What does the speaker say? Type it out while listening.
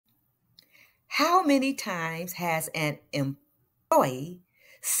How many times has an employee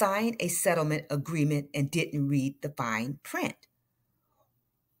signed a settlement agreement and didn't read the fine print?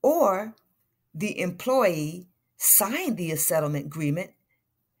 Or the employee signed the settlement agreement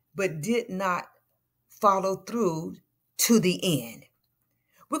but did not follow through to the end?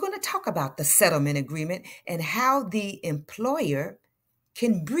 We're going to talk about the settlement agreement and how the employer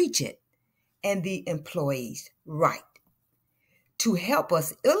can breach it and the employee's right. To help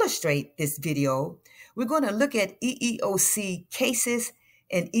us illustrate this video, we're going to look at EEOC cases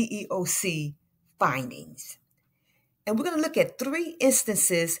and EEOC findings. And we're going to look at 3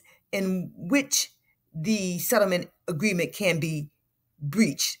 instances in which the settlement agreement can be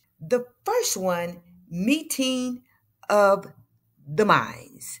breached. The first one, meeting of the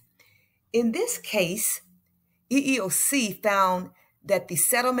minds. In this case, EEOC found that the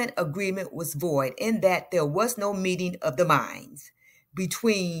settlement agreement was void in that there was no meeting of the minds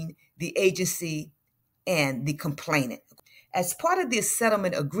between the agency and the complainant. As part of this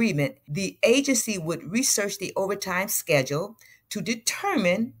settlement agreement, the agency would research the overtime schedule to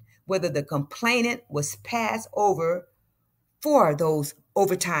determine whether the complainant was passed over for those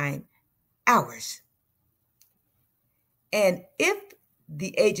overtime hours. And if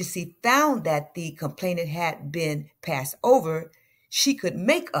the agency found that the complainant had been passed over, she could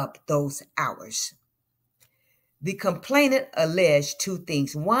make up those hours. The complainant alleged 2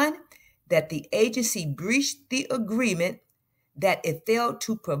 things. One, that the agency breached the agreement, that it failed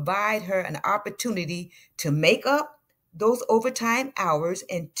to provide her an opportunity to make up those overtime hours.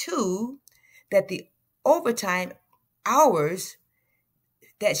 And 2, that the overtime hours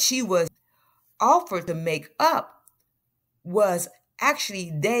that she was offered to make up was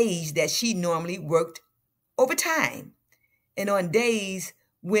actually days that she normally worked overtime, and on days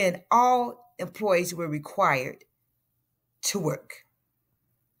when all employees were required to work.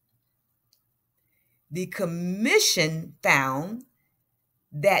 The commission found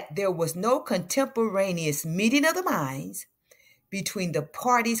that there was no contemporaneous meeting of the minds between the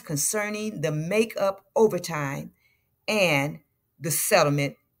parties concerning the make-up overtime, and the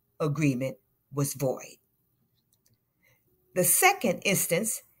settlement agreement was void. The second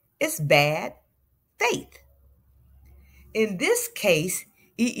instance is bad faith. In this case,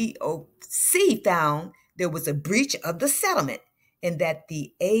 EEOC found there was a breach of the settlement and that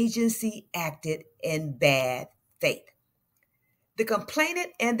the agency acted in bad faith. The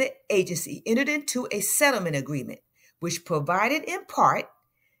complainant and the agency entered into a settlement agreement, which provided in part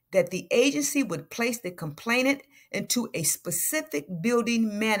that the agency would place the complainant into a specific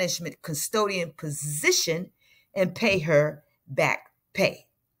building management custodian position and pay her back pay.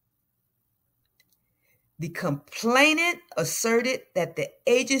 The complainant asserted that the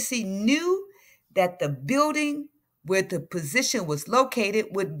agency knew that the building where the position was located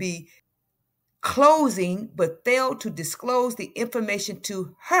would be closing, but failed to disclose the information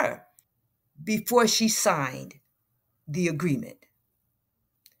to her before she signed the agreement.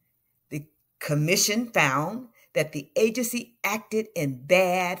 The commission found that the agency acted in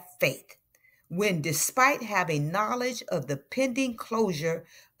bad faith when, despite having knowledge of the pending closure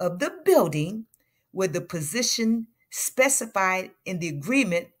of the building where the position specified in the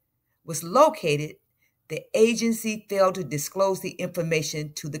agreement was located, the agency failed to disclose the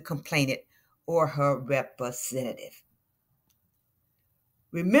information to the complainant or her representative.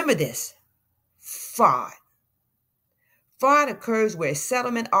 Remember this: fraud. Fraud occurs where a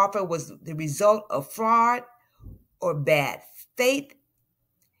settlement offer was the result of fraud or bad faith,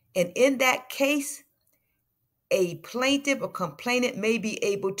 and in that case, a plaintiff or complainant may be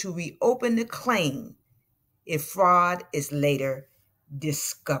able to reopen the claim if fraud is later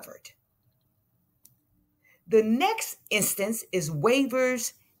discovered. The next instance is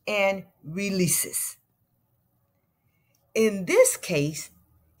waivers and releases. In this case,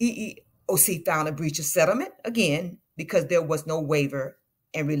 EEOC found a breach of settlement, again, because there was no waiver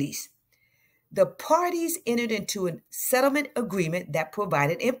and release. The parties entered into a settlement agreement that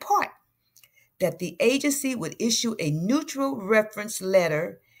provided in part that the agency would issue a neutral reference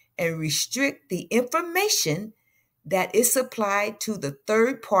letter and restrict the information that is supplied to the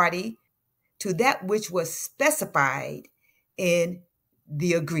third party to that which was specified in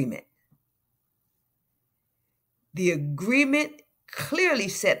the agreement. The agreement clearly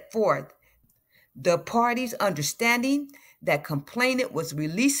set forth the parties' understanding that complainant was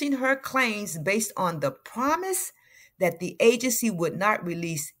releasing her claims based on the promise that the agency would not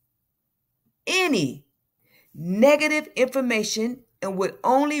release any negative information and would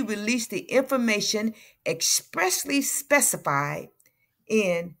only release the information expressly specified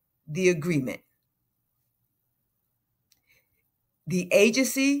in the agreement. The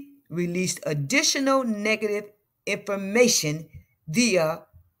agency released additional negative information via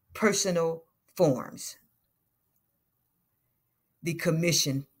personal forms. The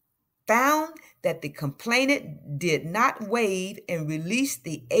commission found that the complainant did not waive and release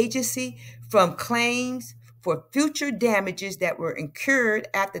the agency from claims for future damages that were incurred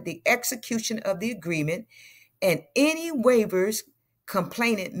after the execution of the agreement, and any waivers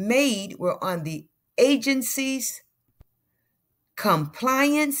complainant made were on the agency's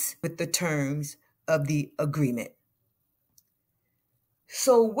compliance with the terms of the agreement.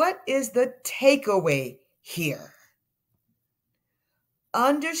 So what is the takeaway here?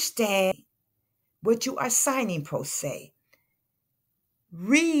 Understand what you are signing pro se.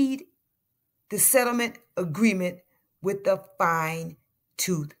 Read the settlement agreement with the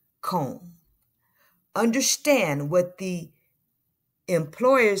fine-tooth comb. Understand what the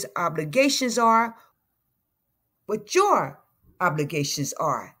employer's obligations are, what your obligations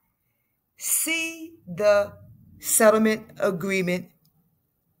are. See the settlement agreement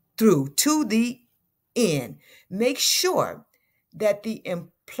through to the end. Make sure that the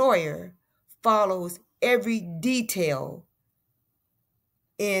employer follows every detail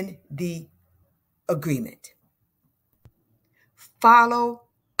in the agreement. Follow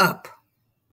up.